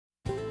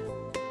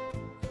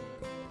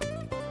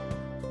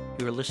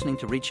You are listening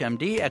to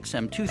ReachMD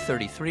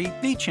XM233,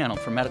 the channel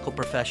for medical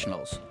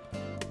professionals.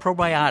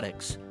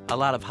 Probiotics, a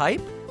lot of hype,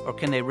 or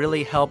can they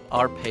really help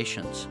our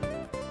patients?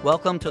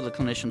 Welcome to the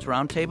Clinicians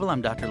Roundtable.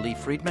 I'm Dr. Lee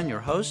Friedman, your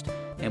host,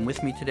 and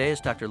with me today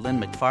is Dr.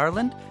 Lynn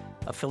McFarland,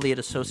 Affiliate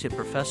Associate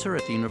Professor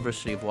at the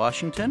University of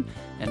Washington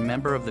and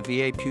member of the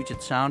VA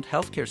Puget Sound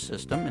Healthcare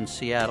System in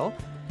Seattle,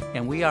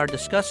 and we are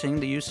discussing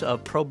the use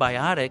of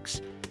probiotics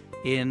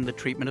in the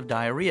treatment of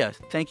diarrhea.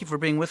 Thank you for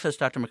being with us,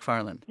 Dr.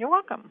 McFarland. You're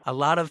welcome. A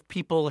lot of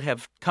people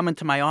have come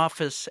into my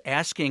office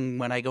asking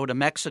when I go to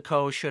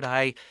Mexico, should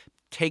I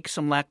take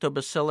some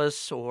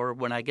lactobacillus, or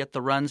when I get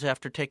the runs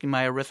after taking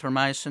my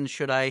erythromycin,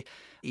 should I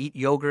eat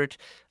yogurt?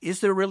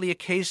 Is there really a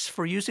case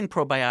for using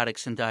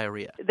probiotics in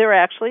diarrhea? There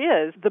actually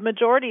is. The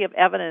majority of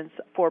evidence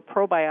for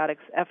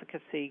probiotics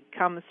efficacy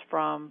comes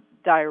from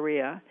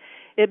diarrhea.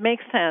 It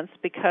makes sense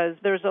because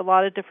there's a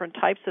lot of different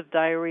types of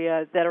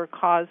diarrhea that are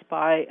caused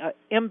by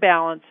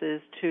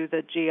imbalances to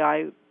the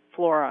GI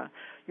flora.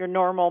 Your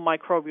normal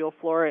microbial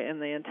flora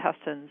in the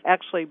intestines,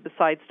 actually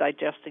besides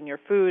digesting your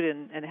food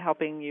and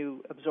helping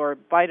you absorb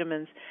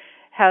vitamins,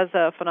 has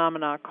a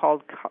phenomena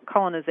called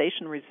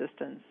colonization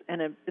resistance.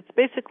 And it's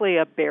basically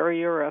a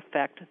barrier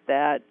effect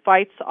that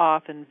fights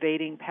off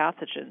invading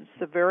pathogens.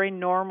 It's a very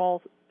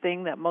normal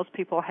thing that most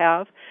people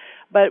have.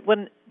 But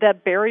when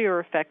that barrier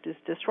effect is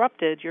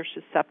disrupted, you're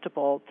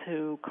susceptible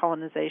to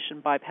colonization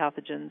by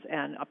pathogens,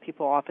 and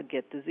people often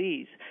get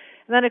disease.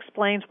 And that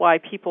explains why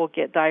people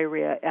get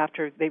diarrhea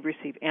after they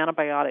receive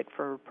antibiotic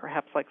for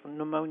perhaps like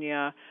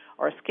pneumonia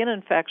or a skin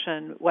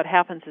infection. What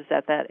happens is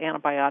that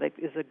antibiotic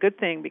is a good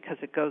thing because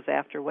it goes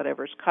after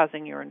whatever's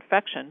causing your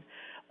infection.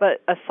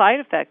 But a side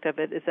effect of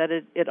it is that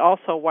it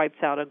also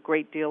wipes out a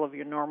great deal of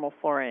your normal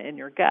flora in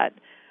your gut.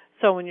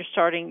 So when you're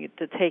starting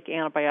to take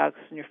antibiotics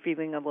and you're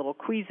feeling a little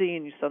queasy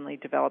and you suddenly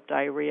develop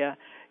diarrhea,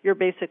 you're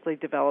basically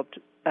developed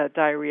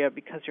diarrhea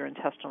because your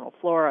intestinal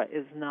flora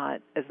is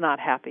not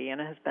happy and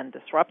it has been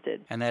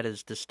disrupted. And that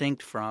is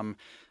distinct from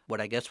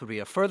what I guess would be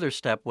a further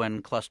step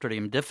when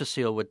Clostridium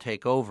difficile would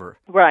take over.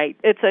 Right.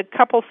 It's a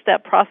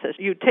couple-step process.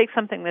 You take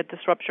something that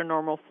disrupts your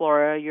normal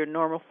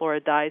flora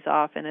dies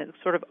off, and it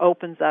sort of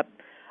opens up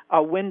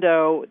a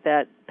window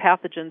that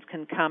pathogens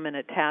can come and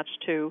attach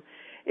to.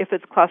 If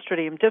it's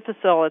Clostridium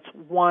difficile, it's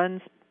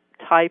one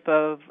type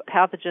of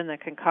pathogen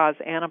that can cause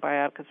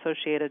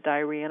antibiotic-associated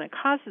diarrhea, and it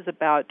causes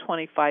about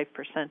 25%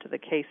 of the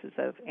cases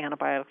of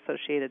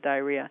antibiotic-associated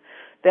diarrhea.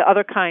 The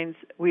other kinds,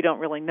 we don't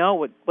really know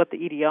what the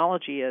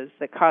etiology is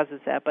that causes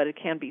that, but it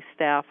can be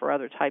staph or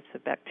other types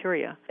of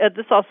bacteria.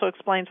 This also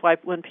explains why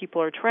when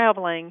people are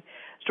traveling,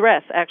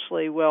 stress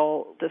actually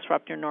will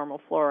disrupt your normal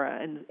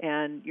flora,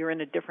 and you're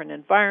in a different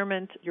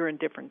environment, you're in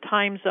different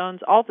time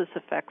zones. All this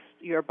affects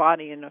your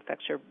body and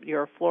affects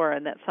your flora,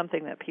 and that's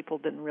something that people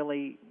didn't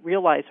really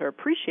realize or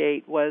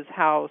appreciate, was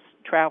how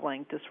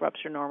traveling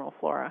disrupts your normal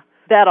flora.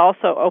 That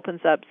also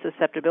opens up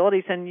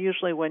susceptibilities, and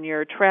usually when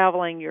you're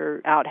traveling,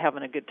 you're out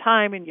having a good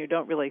time, and you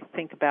don't really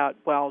think about,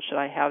 well, should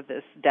I have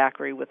this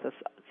daiquiri with this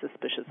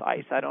suspicious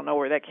ice? I don't know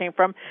where that came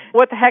from.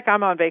 What the heck,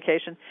 I'm on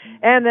vacation.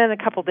 And then a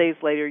couple days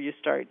later, you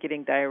start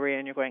getting diarrhea,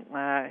 and you're going,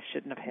 I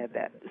shouldn't have had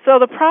that. So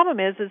the problem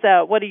is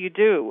that what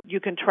do? You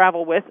can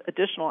travel with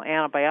additional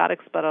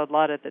antibiotics, but a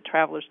lot of the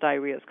traveler's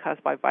diarrhea is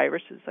caused by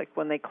viruses. Like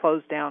when they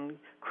close down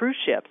cruise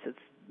ships, it's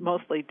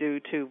mostly due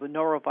to the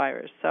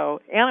norovirus.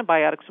 So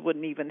antibiotics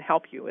wouldn't even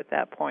help you at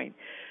that point.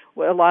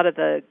 A lot of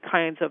the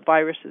kinds of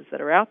viruses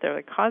that are out there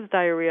that cause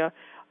diarrhea,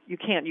 you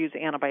can't use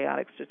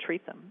antibiotics to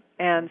treat them.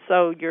 And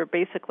so you're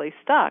basically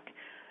stuck.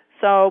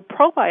 So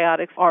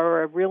probiotics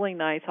are a really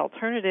nice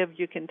alternative.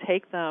 You can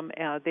take them.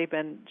 They've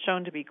been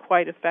shown to be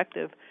quite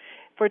effective.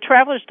 For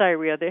traveler's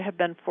diarrhea, there have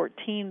been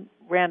 14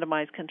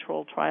 randomized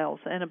controlled trials,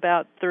 and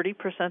about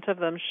 30% of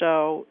them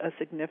show a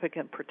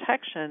significant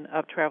protection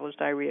of traveler's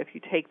diarrhea if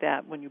you take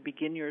that when you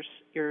begin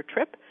your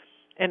trip.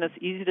 And it's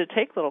easy to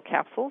take, little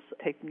capsules.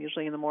 Take them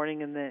usually in the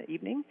morning and the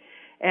evening,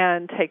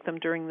 and take them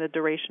during the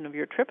duration of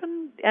your trip,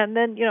 and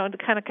then, to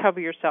kind of cover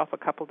yourself a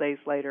couple days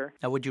later.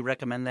 Now, would you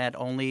recommend that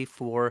only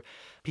for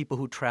people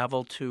who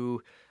travel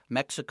to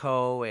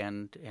Mexico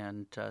and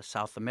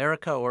South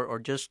America, or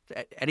just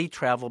any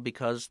travel,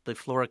 because the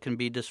flora can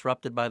be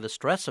disrupted by the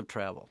stress of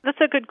travel? That's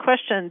a good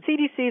question.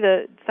 CDC,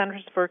 the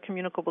Centers for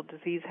Communicable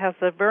Disease, has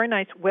a very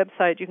nice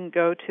website. You can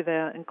go to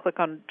that and click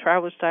on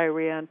traveler's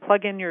diarrhea and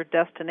plug in your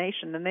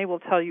destination, and they will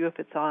tell you if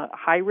it's a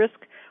high risk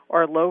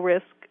or low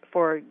risk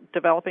for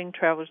developing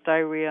traveler's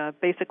diarrhea.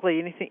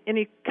 Basically,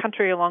 any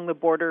country along the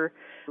border,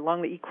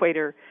 along the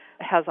equator,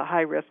 has a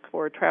high risk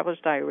for traveler's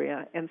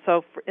diarrhea. And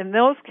so in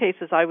those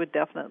cases, I would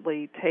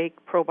definitely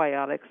take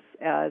probiotics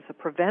as a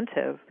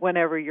preventive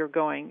whenever you're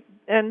going.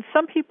 And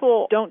some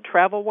people don't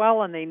travel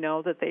well, and they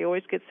know that they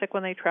always get sick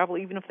when they travel,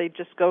 even if they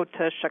just go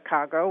to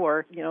Chicago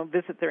or,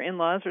 visit their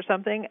in-laws or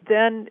something.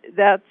 Then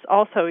that's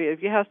also,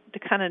 if you have to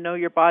kind of know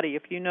your body.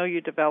 If you know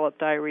you develop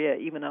diarrhea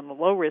even in a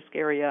low-risk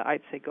area,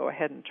 I'd say go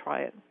ahead and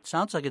try it.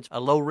 Sounds like it's a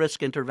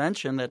low-risk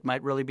intervention that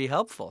might really be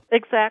helpful.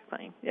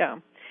 Exactly, yeah.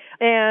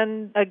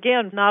 And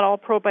again, not all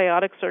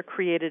probiotics are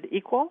created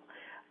equal.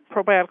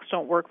 Probiotics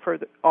don't work for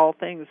all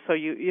things. So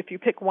if you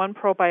pick one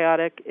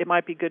probiotic, it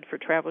might be good for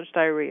traveler's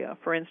diarrhea.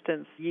 For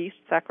instance, yeast,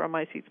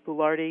 Saccharomyces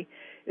boulardii,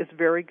 is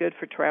very good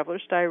for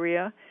traveler's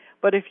diarrhea.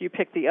 But if you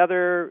pick the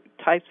other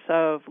types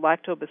of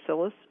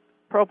lactobacillus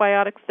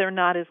probiotics, they're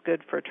not as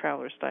good for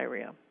traveler's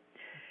diarrhea.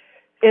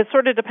 It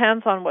sort of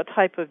depends on what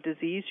type of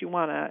disease you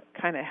want to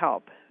kind of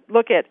help.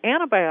 Look at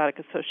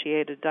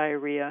antibiotic-associated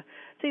diarrhea.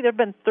 See, there have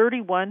been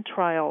 31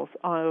 trials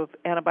of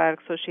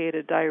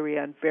antibiotic-associated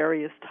diarrhea and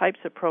various types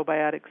of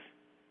probiotics.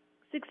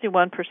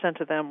 61%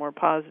 of them were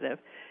positive.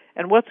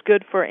 And what's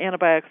good for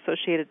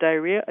antibiotic-associated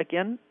diarrhea?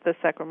 Again, the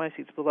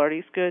Saccharomyces boulardii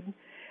is good.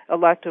 A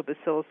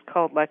lactobacillus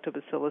called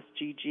Lactobacillus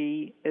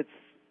GG. It's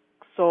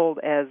sold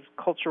as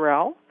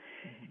Culturelle.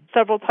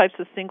 Several types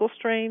of single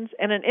strains,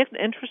 and an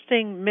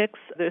interesting mix.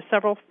 There's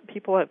several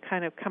people have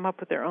kind of come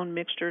up with their own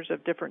mixtures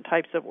of different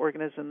types of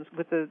organisms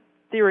with the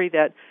theory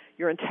that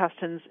your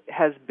intestines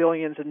has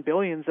billions and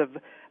billions of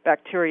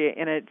bacteria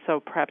in it,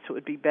 so perhaps it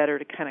would be better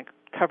to kind of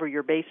cover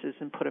your bases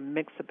and put a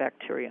mix of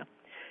bacteria.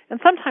 And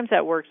sometimes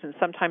that works, and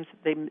sometimes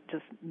they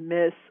just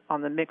miss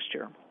on the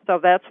mixture. So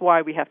that's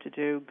why we have to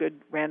do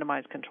good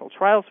randomized controlled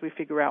trials. We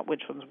figure out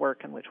which ones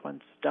work and which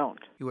ones don't.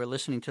 You are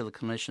listening to the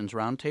Clinicians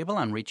Roundtable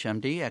on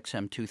ReachMD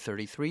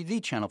XM233,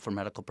 the channel for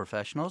medical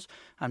professionals.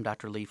 I'm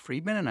Dr. Lee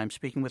Friedman, and I'm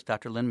speaking with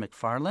Dr. Lynn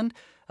McFarland,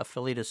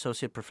 Affiliate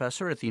Associate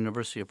Professor at the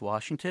University of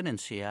Washington in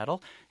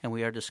Seattle, and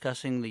we are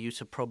discussing the use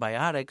of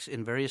probiotics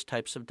in various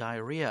types of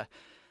diarrhea.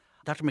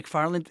 Dr.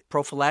 McFarland,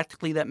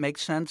 prophylactically, that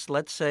makes sense.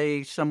 Let's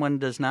say someone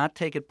does not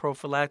take it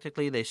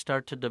prophylactically. They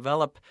start to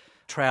develop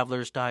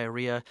traveler's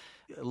diarrhea.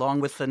 Along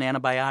with an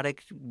antibiotic,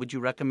 would you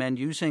recommend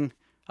using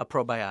a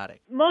probiotic?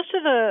 Most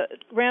of the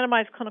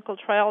randomized clinical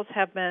trials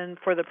have been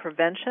for the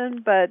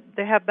prevention, but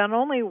there have been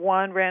only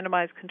one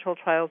randomized controlled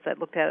trials that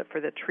looked at it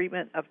for the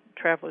treatment of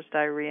traveler's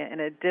diarrhea,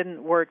 and it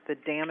didn't work. The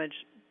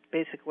damage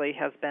basically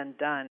has been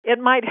done. It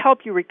might help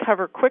you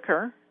recover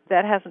quicker.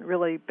 That hasn't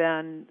really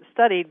been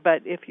studied,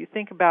 but if you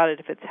think about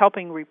it, if it's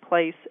helping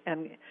replace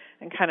and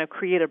kind of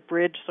create a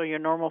bridge so your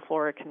normal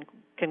flora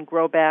can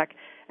grow back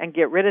and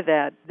get rid of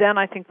that, then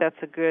I think that's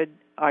a good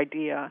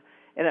idea,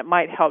 and it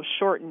might help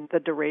shorten the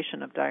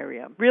duration of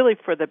diarrhea. Really,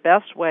 for the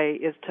best way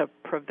is to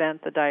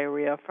prevent the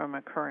diarrhea from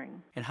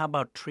occurring. And how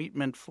about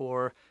treatment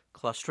for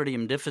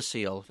Clostridium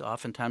difficile?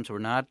 Oftentimes we're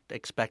not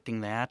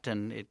expecting that,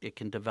 and it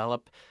can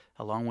develop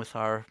along with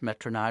our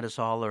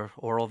metronidazole or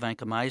oral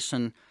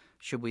vancomycin.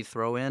 Should we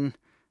throw in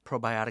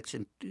probiotics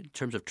in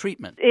terms of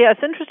treatment? Yeah,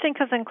 it's interesting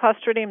because in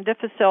Clostridium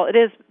difficile, it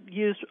is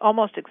used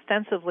almost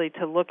extensively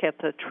to look at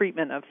the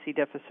treatment of C.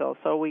 difficile.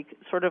 So we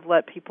sort of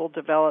let people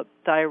develop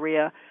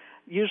diarrhea,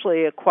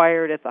 usually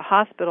acquired at the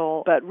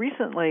hospital. But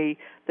recently,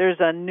 there's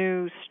a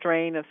new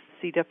strain of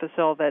C.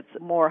 difficile that's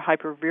more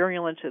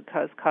hypervirulent. It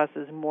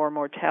causes more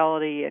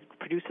mortality. It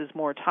produces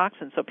more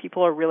toxins. So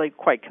people are really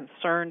quite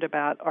concerned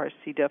about our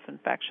C. diff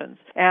infections.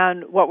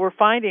 And what we're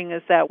finding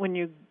is that when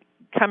you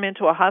come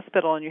into a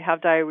hospital and you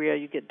have diarrhea,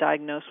 you get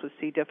diagnosed with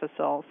C.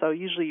 difficile. So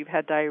usually you've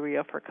had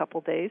diarrhea for a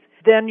couple of days.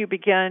 Then you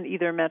begin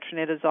either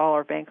metronidazole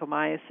or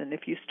vancomycin.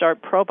 If you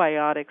start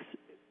probiotics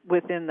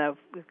within a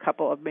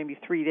couple of maybe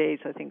 3 days,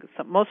 I think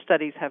most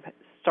studies have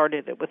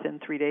started it within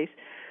 3 days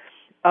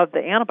of the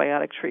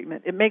antibiotic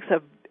treatment, it makes an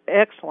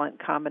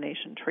excellent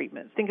combination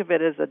treatment. Think of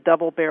it as a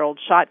double-barreled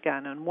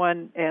shotgun. On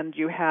one end,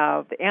 you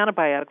have the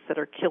antibiotics that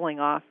are killing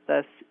off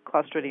the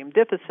Clostridium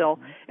difficile,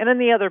 and in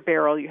the other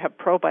barrel, you have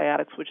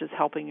probiotics, which is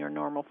helping your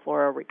normal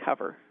flora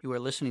recover. You are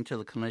listening to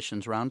the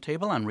Clinicians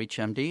Roundtable on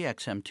ReachMD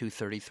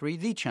XM233,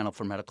 the channel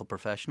for medical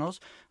professionals.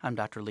 I'm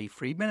Dr. Lee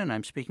Friedman, and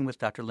I'm speaking with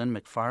Dr. Lynn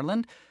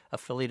McFarland,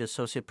 Affiliate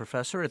Associate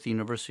Professor at the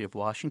University of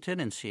Washington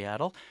in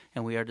Seattle,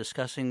 and we are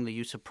discussing the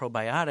use of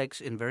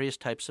probiotics in various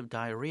types of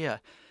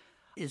diarrhea.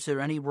 Is there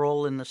any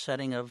role in the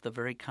setting of the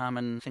very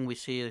common thing we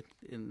see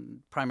in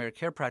primary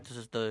care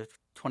practices, the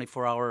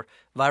 24-hour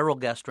viral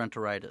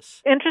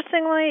gastroenteritis?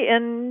 Interestingly,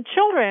 in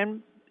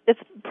children,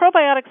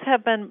 probiotics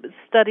have been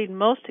studied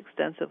most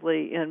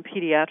extensively in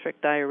pediatric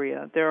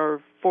diarrhea. There are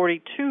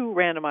 42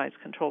 randomized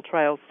controlled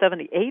trials.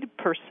 78%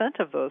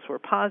 of those were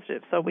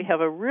positive. So we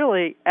have a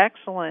really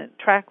excellent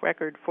track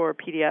record for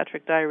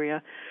pediatric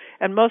diarrhea.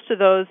 And most of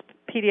those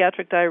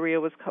pediatric diarrhea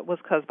was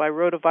caused by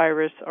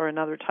rotavirus or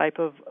another type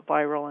of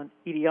viral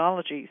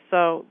etiology.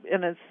 So,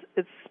 and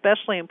it's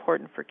especially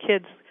important for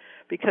kids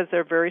because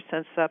they're very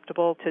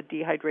susceptible to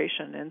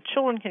dehydration. And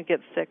children can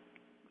get sick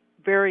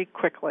very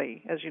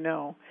quickly, as you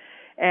know,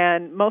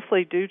 and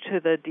mostly due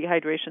to the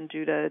dehydration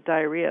due to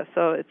diarrhea.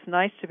 So it's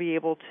nice to be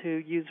able to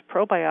use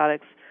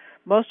probiotics.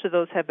 Most of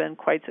those have been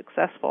quite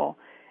successful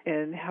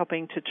in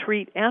helping to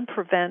treat and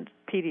prevent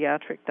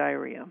pediatric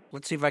diarrhea.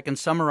 Let's see if I can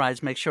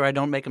summarize, make sure I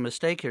don't make a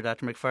mistake here,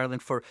 Dr.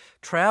 McFarland. For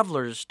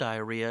traveler's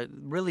diarrhea,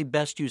 really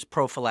best used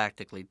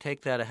prophylactically.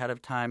 Take that ahead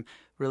of time.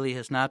 really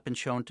has not been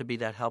shown to be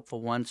that helpful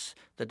once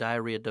the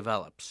diarrhea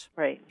develops.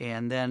 Right.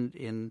 And then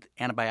in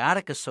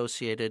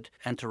antibiotic-associated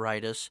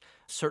enteritis,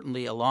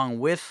 certainly along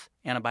with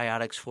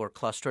antibiotics for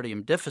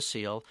Clostridium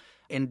difficile.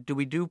 And do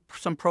we do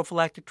some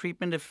prophylactic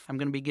treatment if I'm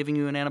going to be giving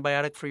you an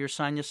antibiotic for your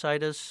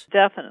sinusitis?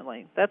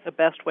 Definitely. That's the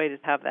best way to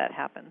have that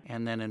happen.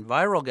 And then in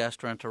viral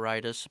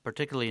gastroenteritis,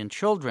 particularly in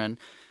children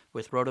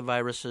with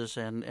rotaviruses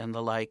and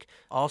the like,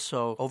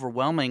 also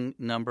overwhelming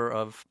number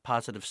of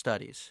positive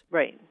studies.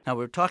 Right. Now,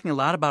 we're talking a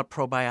lot about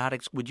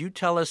probiotics. Would you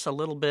tell us a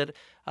little bit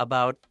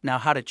about now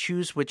how to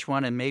choose which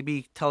one, and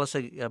maybe tell us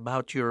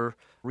about your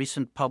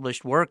recent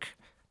published work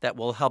that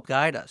will help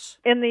guide us?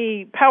 In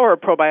the Power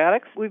of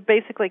Probiotics, we've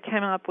basically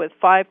come up with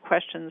 5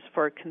 questions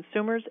for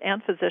consumers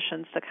and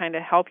physicians to kind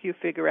of help you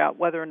figure out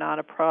whether or not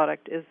a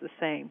product is the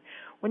same.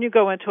 When you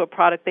go into a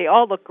product, they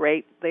all look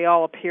great. They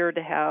all appear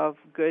to have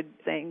good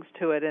things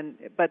to it,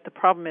 but the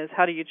problem is,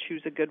 how do you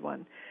choose a good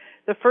one?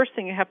 The first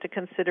thing you have to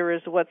consider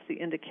is what's the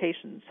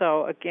indication.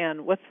 So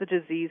again, what's the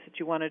disease that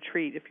you want to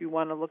treat? If you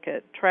want to look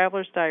at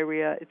traveler's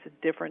diarrhea, it's a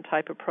different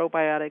type of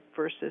probiotic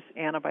versus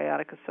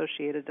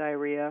antibiotic-associated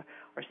diarrhea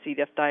or C.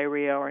 diff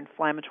diarrhea or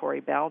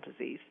inflammatory bowel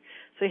disease.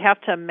 So you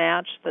have to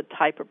match the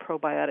type of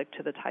probiotic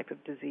to the type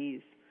of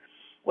disease.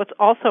 What's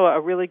also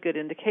a really good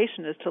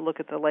indication is to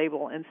look at the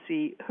label and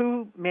see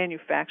who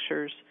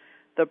manufactures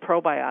the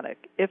probiotic.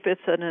 If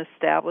it's an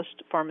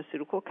established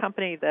pharmaceutical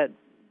company that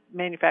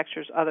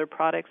manufactures other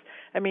products,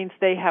 that means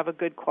they have a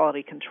good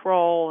quality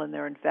control and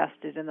they're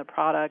invested in the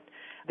product.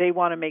 They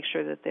want to make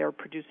sure that they're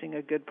producing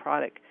a good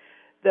product.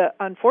 The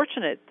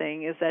unfortunate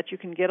thing is that you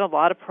can get a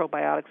lot of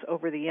probiotics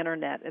over the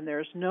internet, and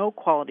there's no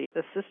quality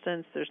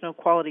assistance, there's no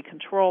quality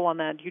control on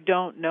that. You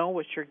don't know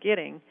what you're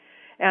getting.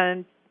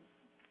 And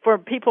for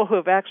people who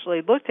have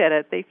actually looked at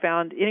it, they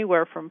found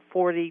anywhere from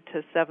 40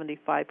 to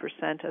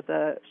 75% of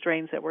the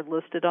strains that were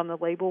listed on the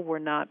label were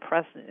not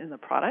present in the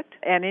product,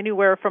 and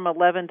anywhere from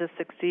 11 to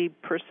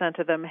 60%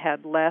 of them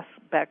had less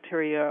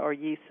bacteria or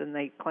yeast than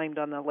they claimed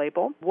on the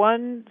label.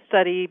 One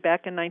study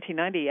back in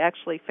 1990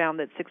 actually found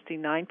that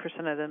 69%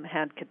 of them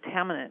had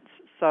contaminants.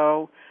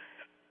 So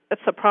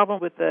that's the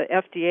problem with the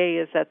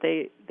FDA, is that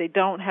they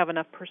don't have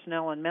enough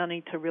personnel and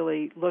money to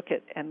really look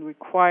at and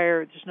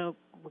require, there's no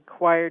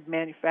required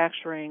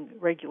manufacturing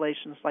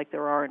regulations like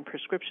there are in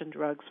prescription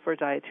drugs for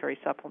dietary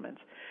supplements.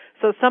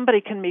 So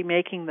somebody can be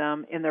making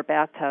them in their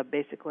bathtub,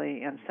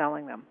 basically, and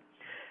selling them.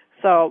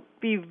 So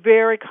be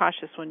very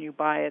cautious when you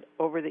buy it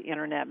over the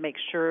internet. Make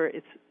sure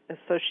it's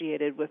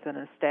associated with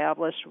an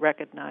established,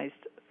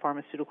 recognized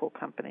pharmaceutical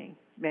company,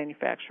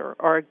 manufacturer,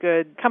 or a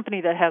good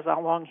company that has a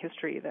long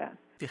history of that.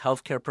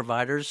 Healthcare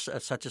providers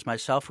such as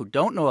myself who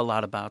don't know a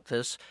lot about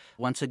this,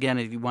 once again,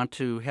 if you want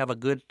to have a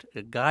good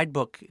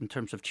guidebook in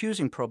terms of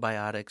choosing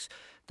probiotics,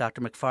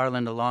 Dr.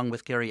 McFarland, along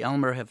with Gary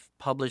Elmer, have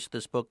published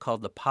this book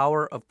called The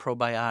Power of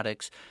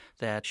Probiotics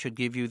that should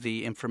give you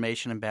the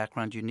information and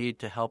background you need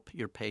to help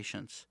your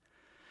patients.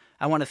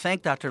 I want to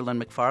thank Dr. Lynn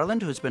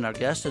McFarland, who's been our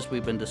guest as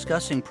we've been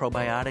discussing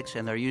probiotics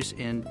and their use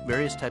in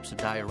various types of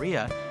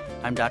diarrhea.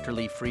 I'm Dr.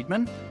 Lee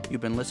Friedman.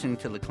 You've been listening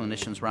to the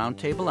Clinicians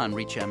Roundtable on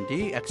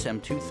ReachMD,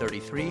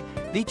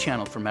 XM233, the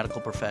channel for medical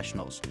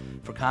professionals.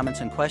 For comments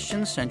and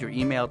questions, send your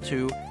email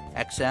to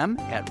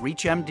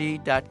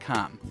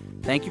xm@reachmd.com.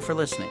 Thank you for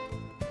listening.